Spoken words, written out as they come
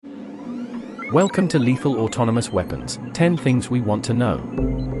Welcome to Lethal Autonomous Weapons, 10 Things We Want to Know.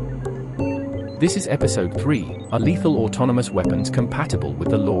 This is Episode 3, Are Lethal Autonomous Weapons Compatible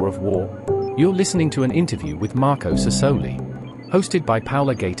with the Law of War? You're listening to an interview with Marco Sassoli, hosted by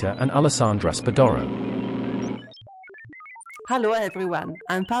Paola Gaeta and Alessandra Spadoro. Hello everyone,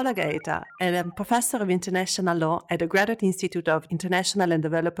 I'm Paola Gaeta and I'm Professor of International Law at the Graduate Institute of International and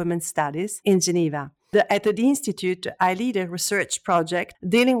Development Studies in Geneva. At the Institute, I lead a research project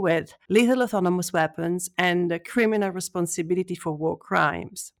dealing with lethal autonomous weapons and criminal responsibility for war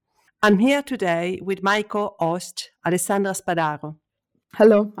crimes. I'm here today with my co-host, Alessandra Spadaro.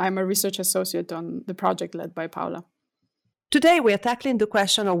 Hello, I'm a research associate on the project led by Paola. Today, we are tackling the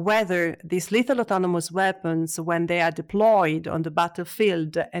question of whether these lethal autonomous weapons, when they are deployed on the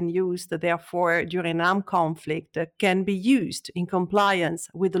battlefield and used, therefore, during an armed conflict, can be used in compliance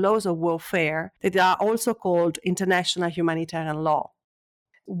with the laws of warfare that are also called international humanitarian law.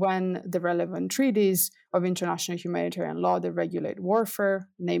 When the relevant treaties of international humanitarian law that regulate warfare,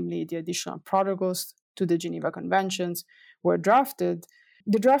 namely the additional protocols to the Geneva Conventions, were drafted,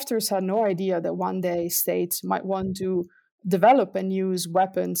 the drafters had no idea that one day states might want to develop and use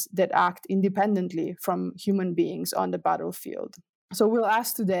weapons that act independently from human beings on the battlefield. So we'll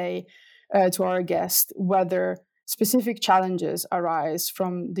ask today to our guest whether specific challenges arise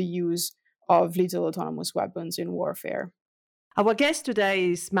from the use of lethal autonomous weapons in warfare. Our guest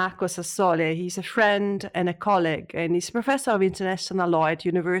today is Marco Sassoli. He's a friend and a colleague, and he's professor of international law at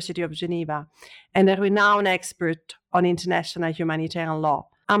University of Geneva and a renowned expert on international humanitarian law.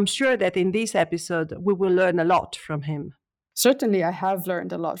 I'm sure that in this episode, we will learn a lot from him. Certainly, I have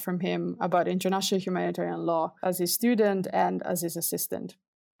learned a lot from him about international humanitarian law as his student and as his assistant.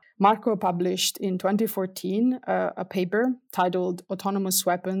 Marco published in 2014 a paper titled Autonomous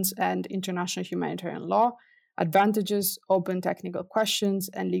Weapons and International Humanitarian Law, Advantages, Open Technical Questions,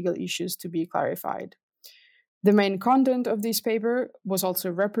 and Legal Issues to be Clarified. The main content of this paper was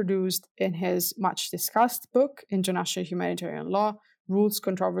also reproduced in his much-discussed book, International Humanitarian Law, Rules,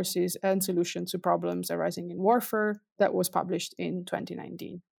 Controversies, and Solutions to Problems Arising in Warfare, that was published in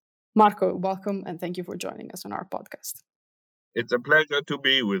 2019. Marco, welcome, and thank you for joining us on our podcast. It's a pleasure to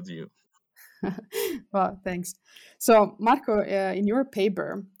be with you. Well, thanks. So, Marco, in your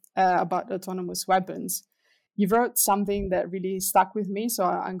paper about autonomous weapons, you wrote something that really stuck with me, so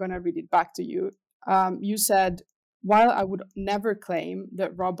I'm going to read it back to you. You said, while I would never claim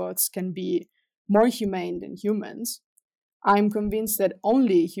that robots can be more humane than humans, I'm convinced that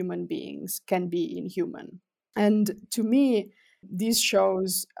only human beings can be inhuman. And to me, this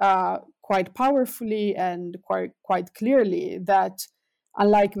shows quite powerfully and quite clearly that,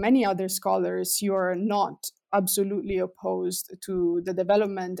 unlike many other scholars, you are not absolutely opposed to the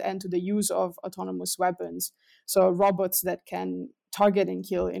development and to the use of autonomous weapons, so robots that can target and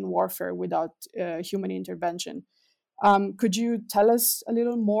kill in warfare without human intervention. Could you tell us a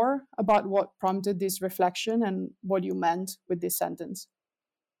little more about what prompted this reflection and what you meant with this sentence?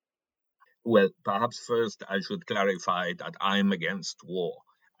 Well, perhaps first I should clarify that I'm against war.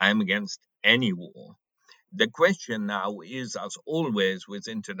 I'm against any war. The question now is, as always with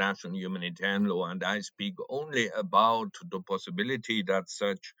international humanitarian law, and I speak only about the possibility that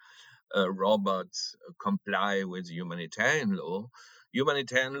such robots comply with humanitarian law.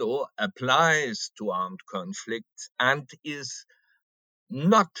 Humanitarian law applies to armed conflicts and is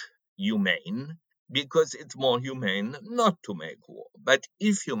not humane because it's more humane not to make war. But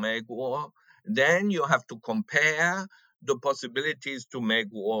if you make war, then you have to compare the possibilities to make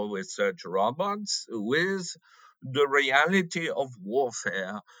war with such robots with the reality of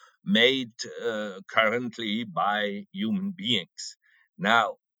warfare made currently by human beings.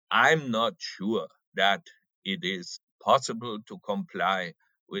 Now, I'm not sure that it is possible to comply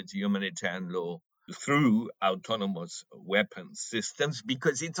with humanitarian law through autonomous weapon systems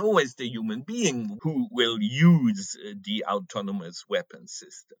because it's always the human being who will use the autonomous weapon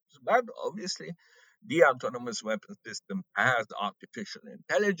systems. But obviously, the autonomous weapon system has artificial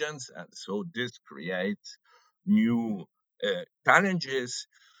intelligence, and so this creates new challenges.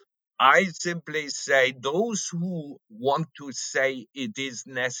 I simply say those who want to say it is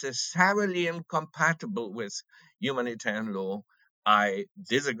necessarily incompatible with humanitarian law, I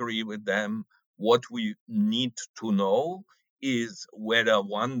disagree with them. What we need to know is whether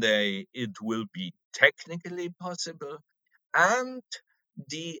one day it will be technically possible, and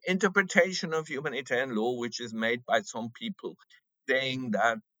the interpretation of humanitarian law, which is made by some people saying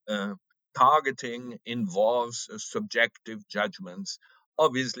that targeting involves subjective judgments.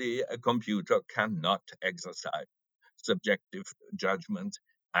 Obviously, a computer cannot exercise subjective judgment,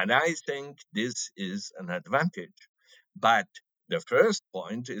 and I think this is an advantage. But the first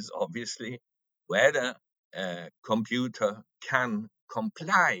point is obviously whether a computer can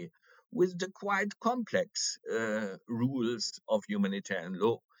comply with the quite complex rules of humanitarian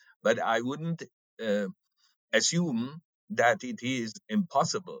law. But I wouldn't assume that it is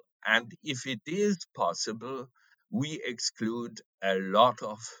impossible. And if it is possible, we exclude a lot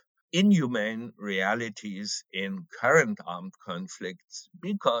of inhumane realities in current armed conflicts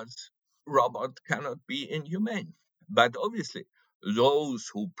because robot cannot be inhumane. But obviously, those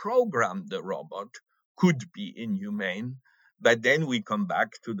who program the robot could be inhumane. But then we come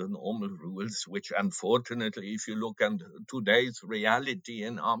back to the normal rules, which unfortunately, if you look at today's reality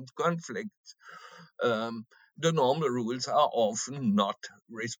in armed conflicts, um, the normal rules are often not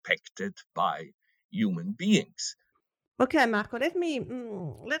respected by human beings. Okay, Marco, let me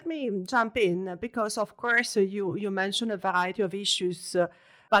jump in because, of course, you mentioned a variety of issues.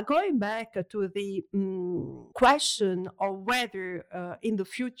 But going back to the question of whether in the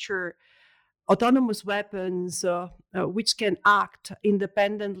future autonomous weapons which can act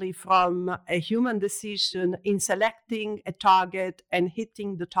independently from a human decision in selecting a target and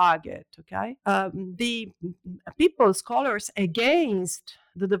hitting the target, okay? The people, scholars against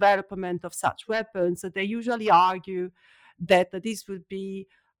the development of such weapons, they usually argue that this would be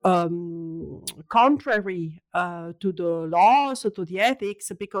contrary to the laws or to the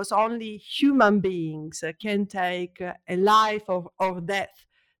ethics, because only human beings can take a life or death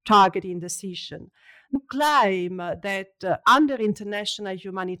targeting decision. You claim that under international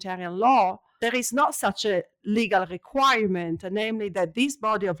humanitarian law, there is not such a legal requirement, namely that this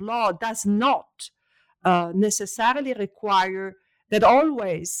body of law does not necessarily require that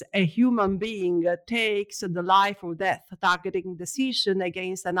always a human being takes the life or death targeting decision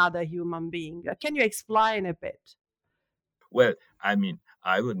against another human being. Can you explain a bit? Well, I mean,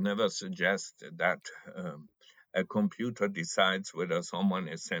 I would never suggest that a computer decides whether someone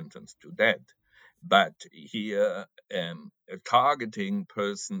is sentenced to death. But here, targeting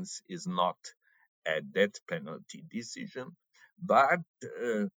persons is not a death penalty decision, but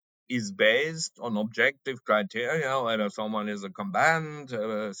is based on objective criteria, whether someone is a combatant,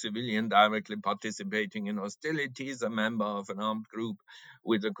 a civilian directly participating in hostilities, a member of an armed group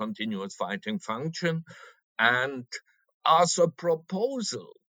with a continuous fighting function. And as a proposal,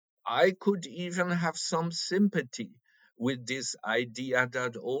 I could even have some sympathy with this idea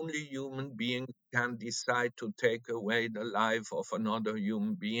that only human beings can decide to take away the life of another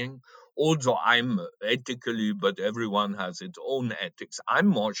human being. Also, I'm ethically, but everyone has its own ethics. I'm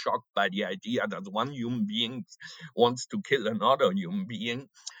more shocked by the idea that one human being wants to kill another human being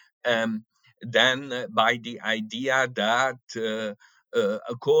than by the idea that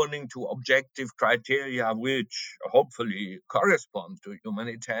according to objective criteria, which hopefully correspond to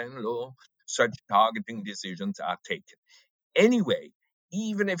humanitarian law, such targeting decisions are taken. Anyway,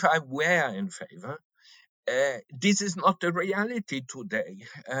 even if I were in favor, this is not the reality today.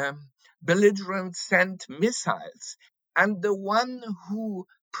 Belligerents send missiles, and the one who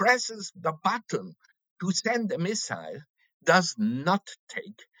presses the button to send a missile does not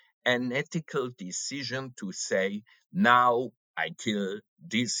take an ethical decision to say, now I kill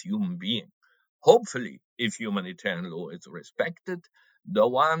this human being. Hopefully, if humanitarian law is respected, the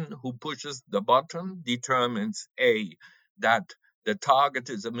one who pushes the button determines A, that the target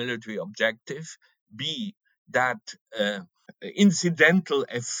is a military objective, B, that incidental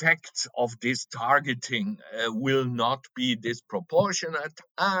effects of this targeting will not be disproportionate,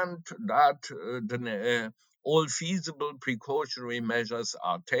 and that all feasible precautionary measures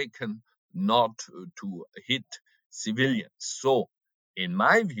are taken not to hit civilians. So, in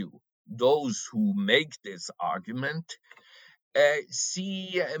my view, those who make this argument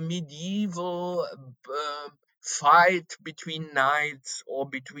see a medieval fight between knights or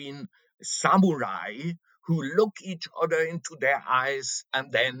between samurai who look each other into their eyes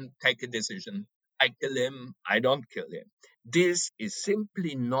and then take a decision. I kill him, I don't kill him. This is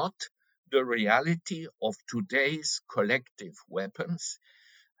simply not the reality of today's collective weapons.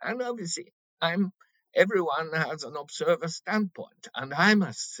 And obviously, everyone has an observer standpoint. And I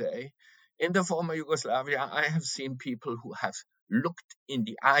must say, in the former Yugoslavia, I have seen people who have looked in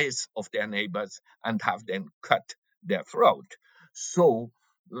the eyes of their neighbors and have then cut their throat. So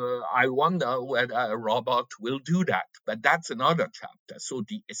I wonder whether a robot will do that. But that's another chapter. So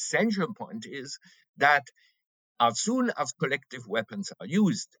the essential point is that as soon as collective weapons are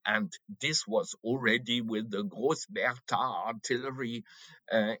used, and this was already with the Großbertha artillery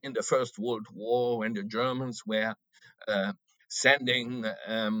in the First World War, when the Germans were sending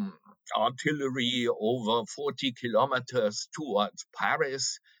artillery over 40 kilometers towards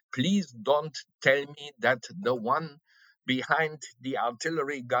Paris. Please don't tell me that the one behind the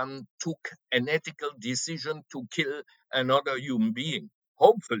artillery gun took an ethical decision to kill another human being.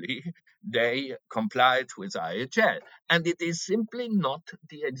 Hopefully, they complied with IHL. And it is simply not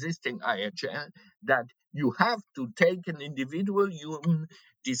the existing IHL that you have to take an individual human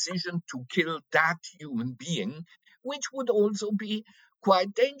decision to kill that human being, which would also be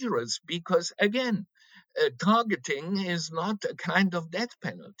quite dangerous because, again, targeting is not a kind of death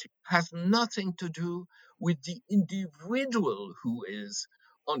penalty, has nothing to do with the individual who is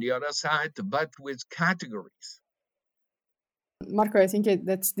on the other side, but with categories. Marco, I think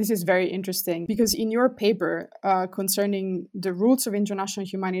this is very interesting because in your paper concerning the rules of international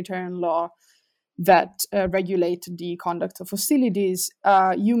humanitarian law that regulate the conduct of hostilities,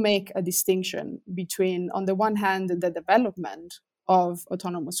 you make a distinction between, on the one hand, the development of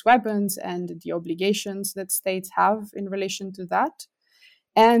autonomous weapons and the obligations that states have in relation to that,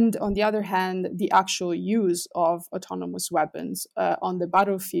 and on the other hand, the actual use of autonomous weapons on the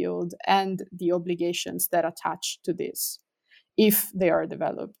battlefield and the obligations that attach to this, if they are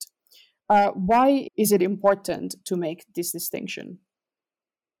developed. Why is it important to make this distinction?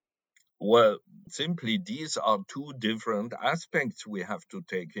 Well, simply these are two different aspects we have to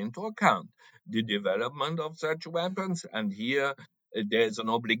take into account. The development of such weapons, and here there's an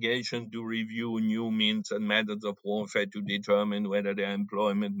obligation to review new means and methods of warfare to determine whether their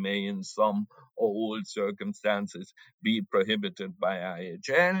employment may, in some or all circumstances, be prohibited by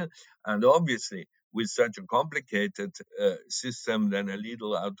IHL. And obviously, with such a complicated system than a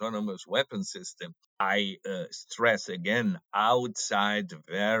lethal autonomous weapon system, I stress again, outside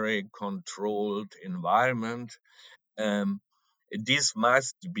very controlled environment, this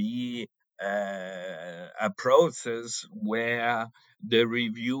must be a process where the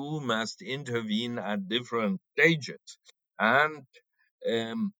review must intervene at different stages. And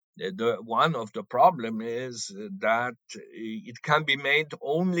one of the problem is that it can be made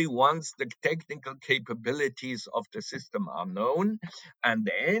only once the technical capabilities of the system are known, and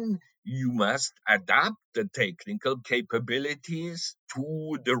then you must adapt the technical capabilities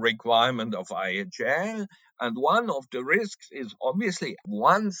to the requirement of IHL. And one of the risks is obviously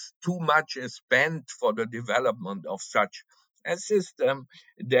once too much is spent for the development of such a system,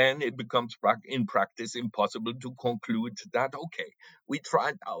 then it becomes in practice impossible to conclude that, okay, we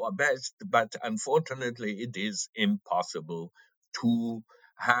tried our best, but unfortunately it is impossible to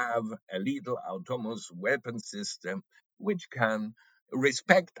have a lethal autonomous weapon system which can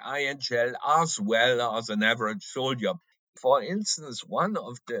respect IHL as well as an average soldier. For instance, one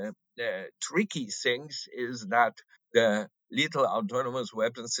of the tricky things is that the lethal autonomous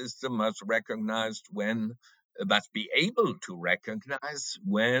weapon system must be able to recognize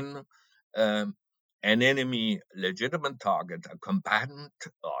when an enemy legitimate target, a combatant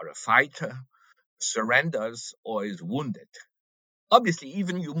or a fighter, surrenders or is wounded. Obviously,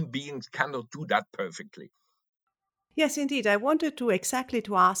 even human beings cannot do that perfectly. Yes, indeed. I wanted to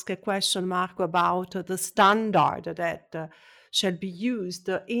ask a question, Marco, about the standard that shall be used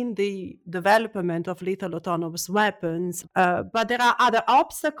in the development of lethal autonomous weapons. But there are other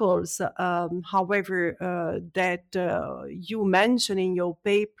obstacles, however, that you mention in your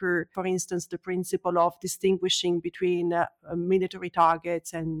paper. For instance, the principle of distinguishing between military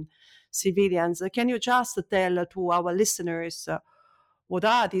targets and civilians. Can you just tell to our listeners what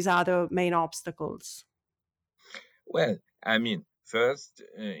are these other main obstacles? Well, I mean, first,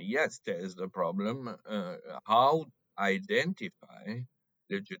 yes, there is the problem how identify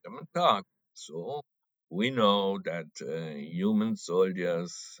legitimate targets. So we know that human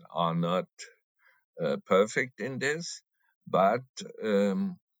soldiers are not perfect in this, but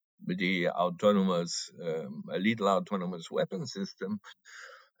the lethal autonomous weapon system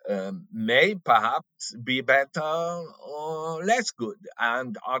may perhaps be better or less good.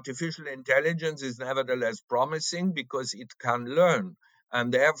 And artificial intelligence is nevertheless promising because it can learn,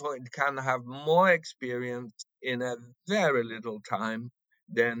 and therefore it can have more experience in a very little time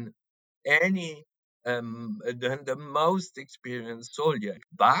than the most experienced soldier.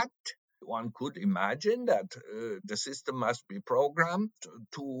 But one could imagine that the system must be programmed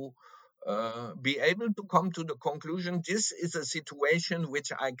to be able to come to the conclusion this is a situation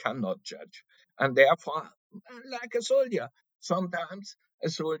which I cannot judge. And therefore, like a soldier, sometimes a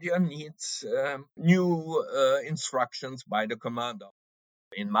soldier needs new instructions by the commander.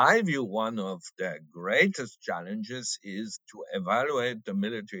 In my view, one of the greatest challenges is to evaluate the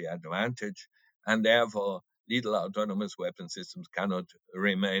military advantage, and therefore lethal autonomous weapon systems cannot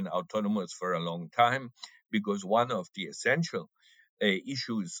remain autonomous for a long time, because one of the essential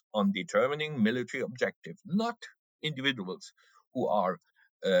issues on determining military objectives, not individuals who are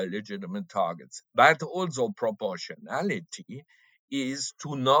legitimate targets. But also proportionality is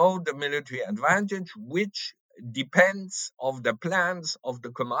to know the military advantage, which depends of the plans of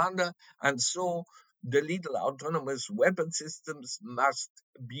the commander, and so the lethal autonomous weapon systems must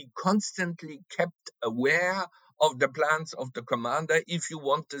be constantly kept aware of the plans of the commander if you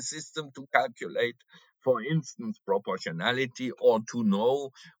want the system to calculate, for instance, proportionality, or to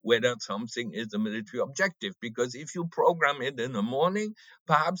know whether something is a military objective. Because if you program it in the morning,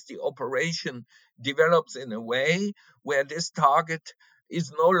 perhaps the operation develops in a way where this target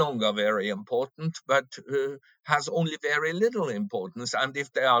is no longer very important, but has only very little importance. And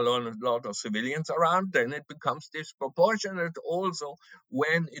if there are a lot of civilians around, then it becomes disproportionate. Also,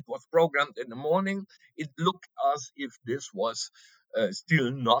 when it was programmed in the morning, it looked as if this was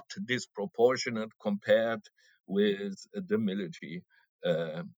still not disproportionate compared with the military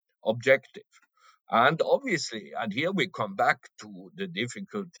uh, objective. And obviously, and here we come back to the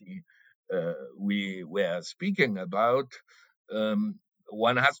difficulty we were speaking about, um,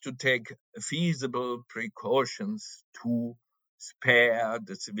 one has to take feasible precautions to spare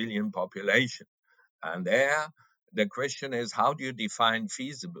the civilian population. And there, the question is, how do you define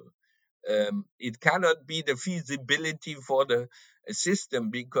feasible? It cannot be the feasibility for the system,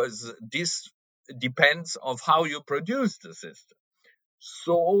 because this depends of how you produce the system.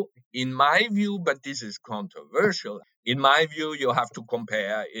 So, in my view, but this is controversial, in my view, you have to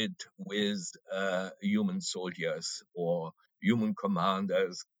compare it with human soldiers or human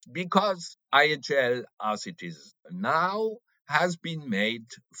commanders, because IHL, as it is now, has been made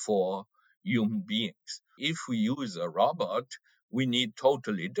for human beings. If we use a robot, we need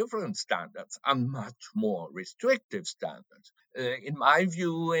totally different standards and much more restrictive standards. In my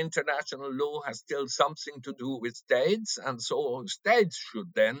view, international law has still something to do with states, and so states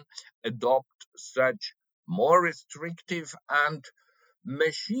should then adopt such more restrictive and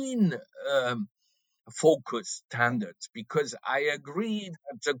machine focused standards, because I agree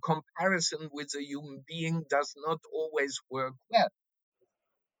that the comparison with a human being does not always work well.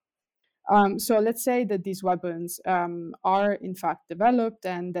 So let's say that these weapons are in fact developed,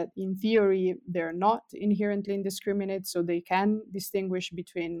 and that in theory they're not inherently indiscriminate, so they can distinguish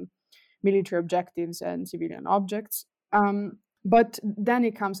between military objectives and civilian objects. But then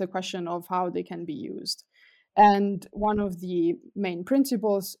it comes the question of how they can be used. And one of the main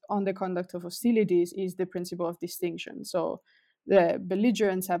principles on the conduct of hostilities is the principle of distinction. So the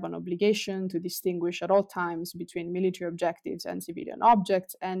belligerents have an obligation to distinguish at all times between military objectives and civilian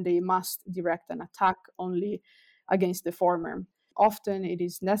objects, and they must direct an attack only against the former. Often it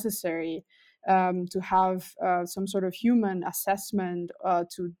is necessary to have some sort of human assessment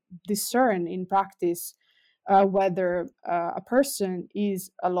to discern in practice whether a person is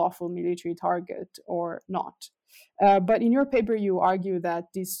a lawful military target or not. But in your paper, you argue that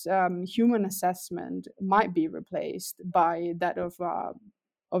this human assessment might be replaced by that of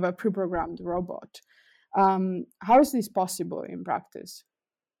a pre-programmed robot. How is this possible in practice?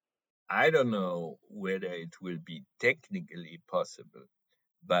 I don't know whether it will be technically possible,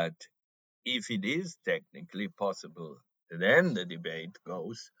 but if it is technically possible, then the debate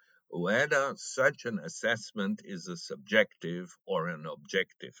goes whether such an assessment is a subjective or an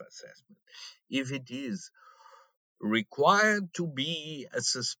objective assessment. If it is required to be a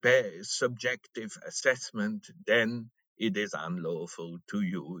subjective assessment, then it is unlawful to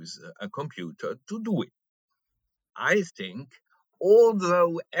use a computer to do it. I think,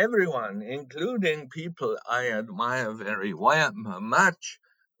 although everyone, including people I admire very much,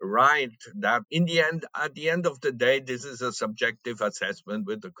 write that in the end, at the end of the day, this is a subjective assessment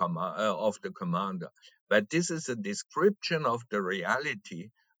with the of the commander. But this is a description of the reality,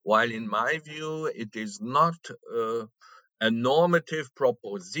 while in my view, it is not a normative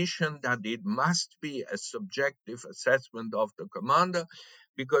proposition that it must be a subjective assessment of the commander,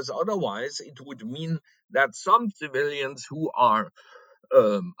 because otherwise it would mean that some civilians who are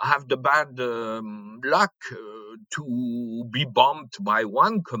have the bad luck to be bombed by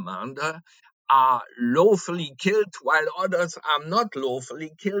one commander are lawfully killed, while others are not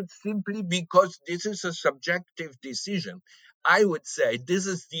lawfully killed, simply because this is a subjective decision. I would say this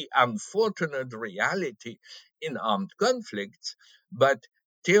is the unfortunate reality in armed conflicts, but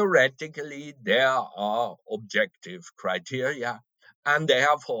theoretically there are objective criteria, and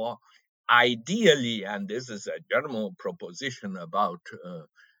therefore ideally, and this is a general proposition about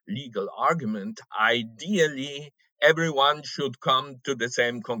legal argument, ideally everyone should come to the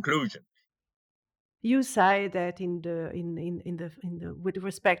same conclusion. You say that with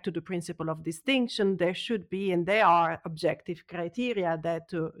respect to the principle of distinction, there should be and there are objective criteria that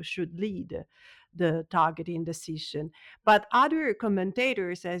should lead the targeting decision. But other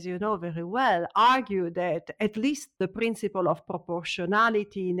commentators, as you know very well, argue that at least the principle of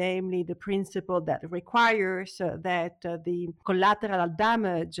proportionality, namely the principle that requires that the collateral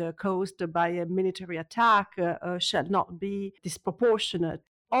damage caused by a military attack shall not be disproportionate,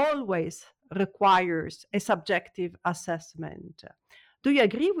 always requires a subjective assessment. Do you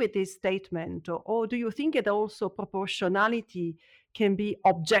agree with this statement, or do you think that also proportionality can be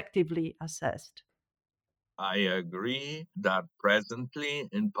objectively assessed? I agree that presently,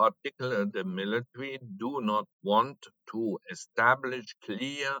 in particular, the military do not want to establish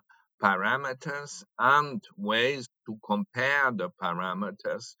clear parameters and ways to compare the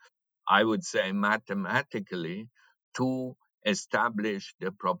parameters, I would say mathematically, to establish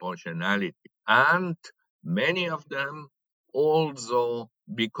the proportionality. And many of them also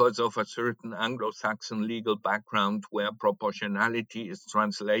because of a certain Anglo-Saxon legal background where proportionality is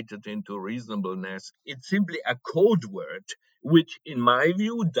translated into reasonableness. It's simply a code word, which in my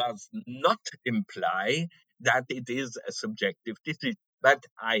view does not imply that it is a subjective decision. But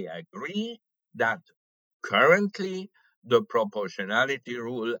I agree that currently the proportionality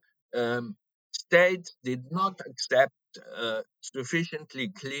rule states did not accept sufficiently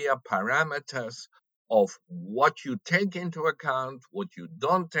clear parameters of what you take into account, what you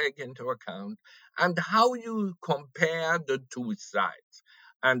don't take into account, and how you compare the two sides.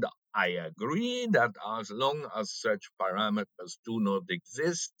 And I agree that as long as such parameters do not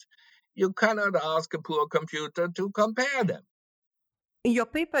exist, you cannot ask a poor computer to compare them. In your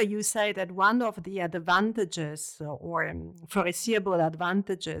paper, you say that one of the advantages or foreseeable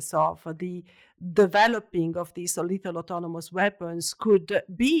advantages of the developing of these lethal autonomous weapons could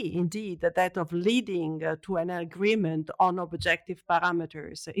be indeed that of leading to an agreement on objective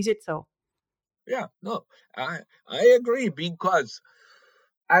parameters. Is it so? Yeah, no, I agree because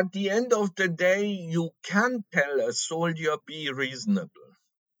at the end of the day, you can tell a soldier be reasonable,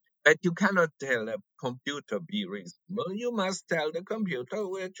 but you cannot tell a computer be reasonable. You must tell the computer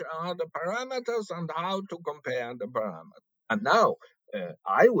which are the parameters and how to compare the parameters. And now,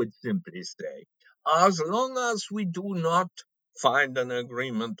 I would simply say, as long as we do not find an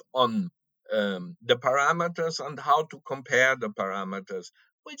agreement on the parameters and how to compare the parameters,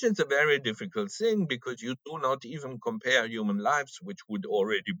 which is a very difficult thing because you do not even compare human lives, which would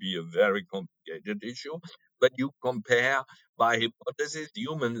already be a very complicated issue, but you compare by hypothesis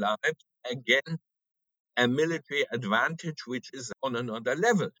human lives against a military advantage which is on another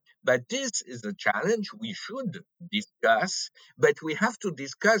level. But this is a challenge we should discuss, but we have to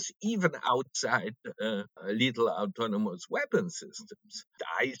discuss even outside lethal autonomous weapon systems.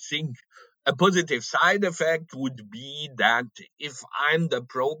 I think a positive side effect would be that if I'm the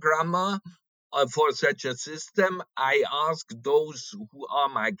programmer for such a system, I ask those who are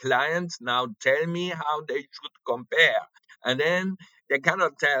my clients, now tell me how they should compare. And then they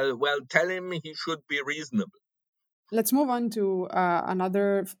cannot tell, well, tell him he should be reasonable. Let's move on to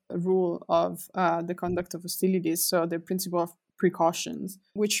another rule of the conduct of hostilities, so the principle of precautions,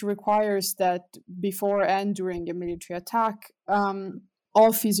 which requires that before and during a military attack,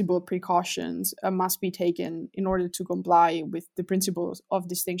 all feasible precautions must be taken in order to comply with the principles of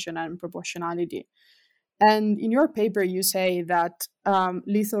distinction and proportionality. And in your paper, you say that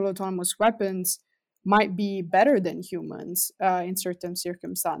lethal autonomous weapons might be better than humans in certain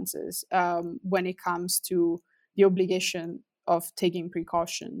circumstances when it comes to the obligation of taking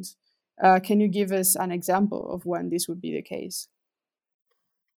precautions. Can you give us an example of when this would be the case?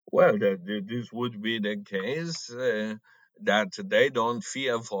 Well, this would be the case that they don't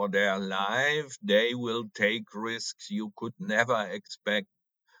fear for their life. They will take risks you could never expect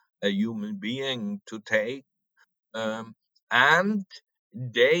a human being to take. And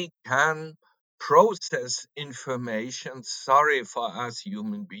they can process information, sorry for us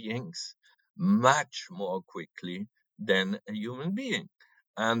human beings, much more quickly than a human being.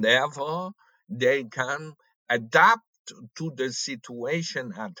 And therefore, they can adapt to the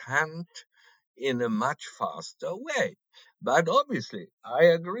situation at hand in a much faster way. But obviously, I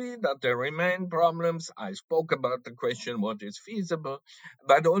agree that there remain problems. I spoke about the question what is feasible,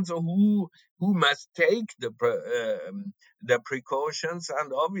 but also who must take the precautions,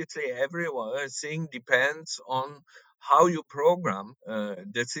 and obviously everything depends on how you program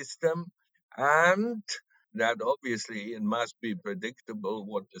the system, and that obviously it must be predictable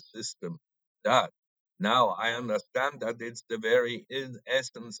what the system does. Now, I understand that it's the very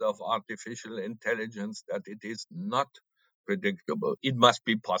essence of artificial intelligence that it is not predictable. It must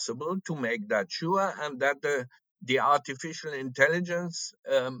be possible to make that sure, and that the artificial intelligence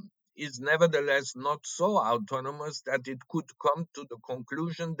is nevertheless not so autonomous that it could come to the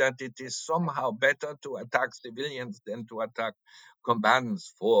conclusion that it is somehow better to attack civilians than to attack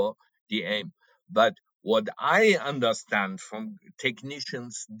combatants for the aim. But what I understand from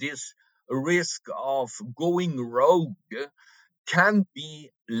technicians, this risk of going rogue can be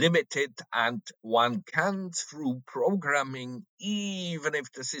limited, and one can, through programming, even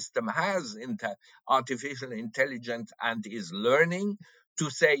if the system has artificial intelligence and is learning, to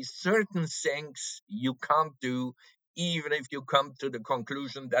say certain things you can't do, even if you come to the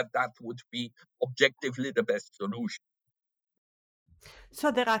conclusion that that would be objectively the best solution.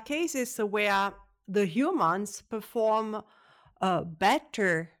 So there are cases where the humans perform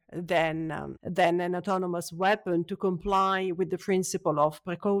better than an autonomous weapon to comply with the principle of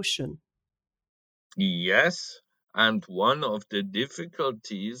precaution. Yes, and one of the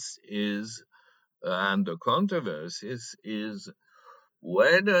difficulties is, and the controversies is,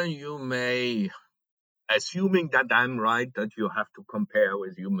 whether you may, assuming that I'm right, that you have to compare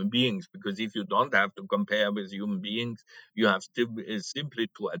with human beings, because if you don't have to compare with human beings, you have simply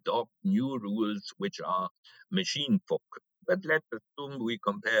to adopt new rules which are machine focused. But let's assume we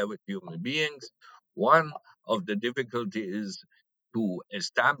compare with human beings. One of the difficulties is to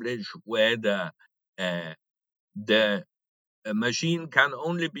establish whether the machine can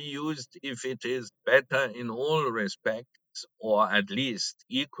only be used if it is better in all respects, or at least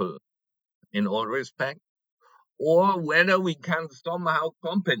equal in all respects, or whether we can somehow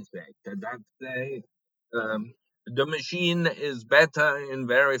compensate. That say, the machine is better in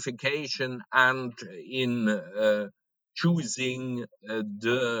verification and in choosing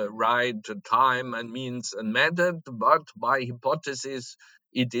the right time and means and method, but by hypothesis,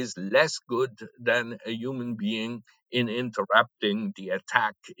 it is less good than a human being in interrupting the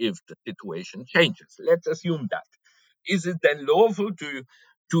attack if the situation changes. Let's assume that. Is it then lawful to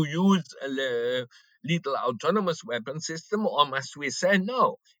use a lethal autonomous weapon system, or must we say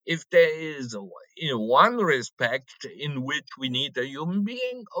no? If there is in one respect in which we need a human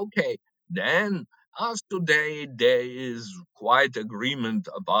being, okay, then as today there is quite agreement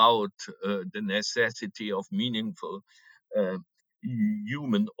about the necessity of meaningful uh,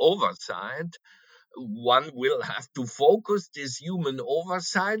 human oversight, one will have to focus this human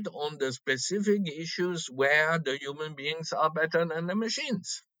oversight on the specific issues where the human beings are better than the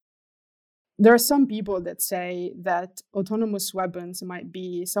machines. There are some people that say that autonomous weapons might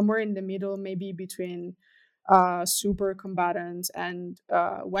be somewhere in the middle, maybe between super combatants and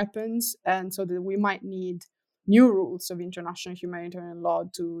weapons, and so that we might need new rules of international humanitarian law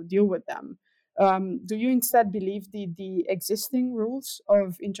to deal with them. Do you instead believe the existing rules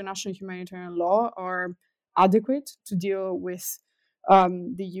of international humanitarian law are adequate to deal with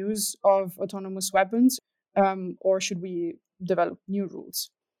the use of autonomous weapons, or should we develop new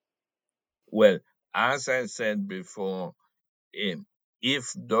rules? Well, as I said before,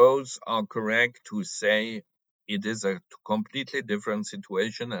 if those are correct who say it is a completely different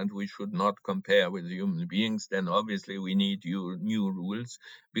situation and we should not compare with human beings, then obviously we need new rules,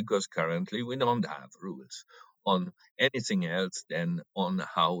 because currently we don't have rules on anything else than on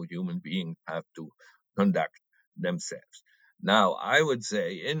how human beings have to conduct themselves. Now, I would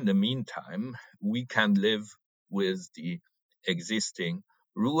say in the meantime, we can live with the existing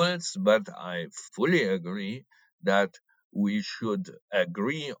rules, but I fully agree that we should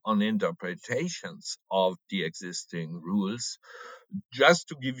agree on interpretations of the existing rules. Just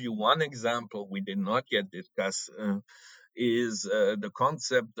to give you one example, we did not yet discuss is the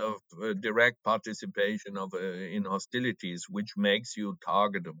concept of direct participation in hostilities, which makes you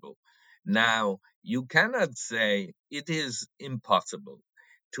targetable. Now, you cannot say it is impossible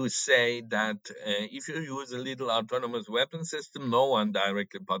to say that if you use a little autonomous weapon system, no one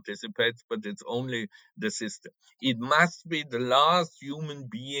directly participates, but it's only the system. It must be the last human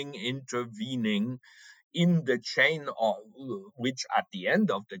being intervening in the chain, of which at the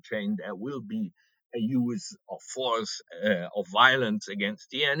end of the chain there will be a use of force, of violence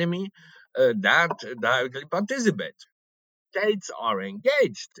against the enemy, that directly participates. States are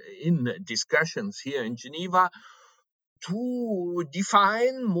engaged in discussions here in Geneva to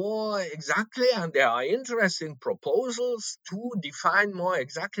define more exactly, and there are interesting proposals to define more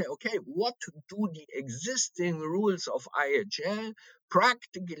exactly, okay, what do the existing rules of IHL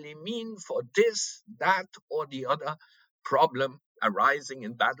practically mean for this, that, or the other problem arising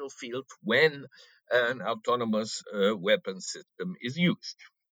in battlefield when an autonomous weapon system is used.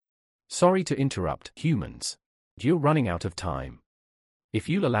 Sorry to interrupt, humans. You're running out of time. If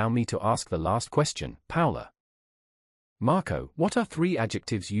you'll allow me to ask the last question, Paula. Marco, what are 3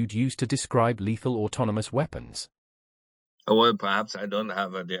 adjectives you'd use to describe lethal autonomous weapons? Well, perhaps I don't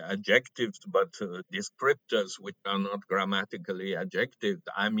have the adjectives, but descriptors which are not grammatically adjectives.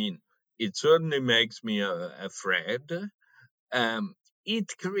 I mean, it certainly makes me afraid.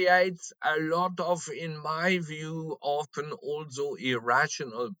 It creates a lot of, in my view, often also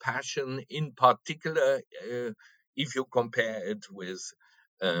irrational passion, in particular, if you compare it with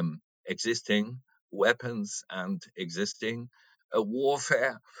existing weapons and existing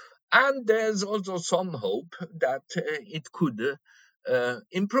warfare. And there's also some hope that it could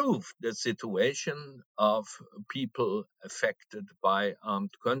improve the situation of people affected by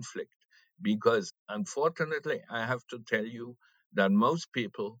armed conflict. Because unfortunately, I have to tell you that most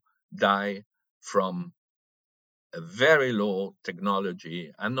people die from a very low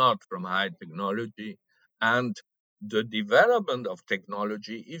technology and not from high technology. And the development of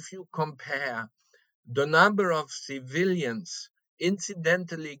technology, if you compare the number of civilians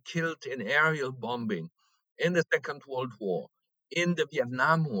incidentally killed in aerial bombing in the Second World War, in the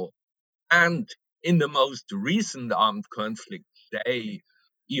Vietnam War, and in the most recent armed conflict, say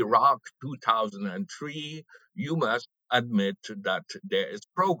Iraq 2003, you must admit that there is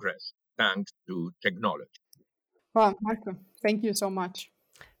progress thanks to technology. Well, Marco, thank you so much.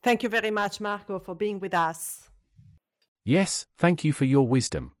 Thank you very much, Marco, for being with us. Yes, thank you for your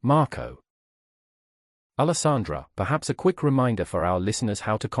wisdom, Marco. Alessandra, perhaps a quick reminder for our listeners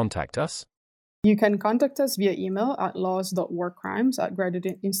how to contact us? You can contact us via email at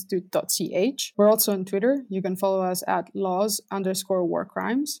laws.warcrimes@graduateinstitute.ch. We're also on Twitter. You can follow us at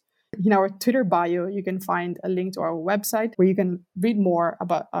laws_warcrimes. In our Twitter bio, you can find a link to our website where you can read more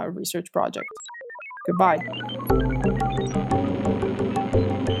about our research project. Goodbye.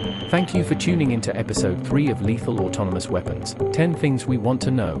 Thank you for tuning into episode 3 of Lethal Autonomous Weapons, 10 Things We Want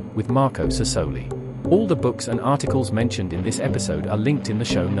to Know, with Marco Sassoli. All the books and articles mentioned in this episode are linked in the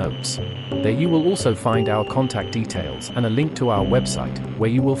show notes. There you will also find our contact details and a link to our website, where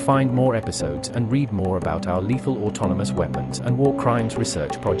you will find more episodes and read more about our lethal autonomous weapons and war crimes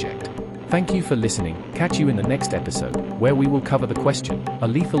research project. Thank you for listening. Catch you in the next episode, where we will cover the question, are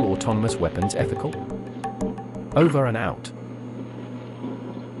lethal autonomous weapons ethical? Over and out.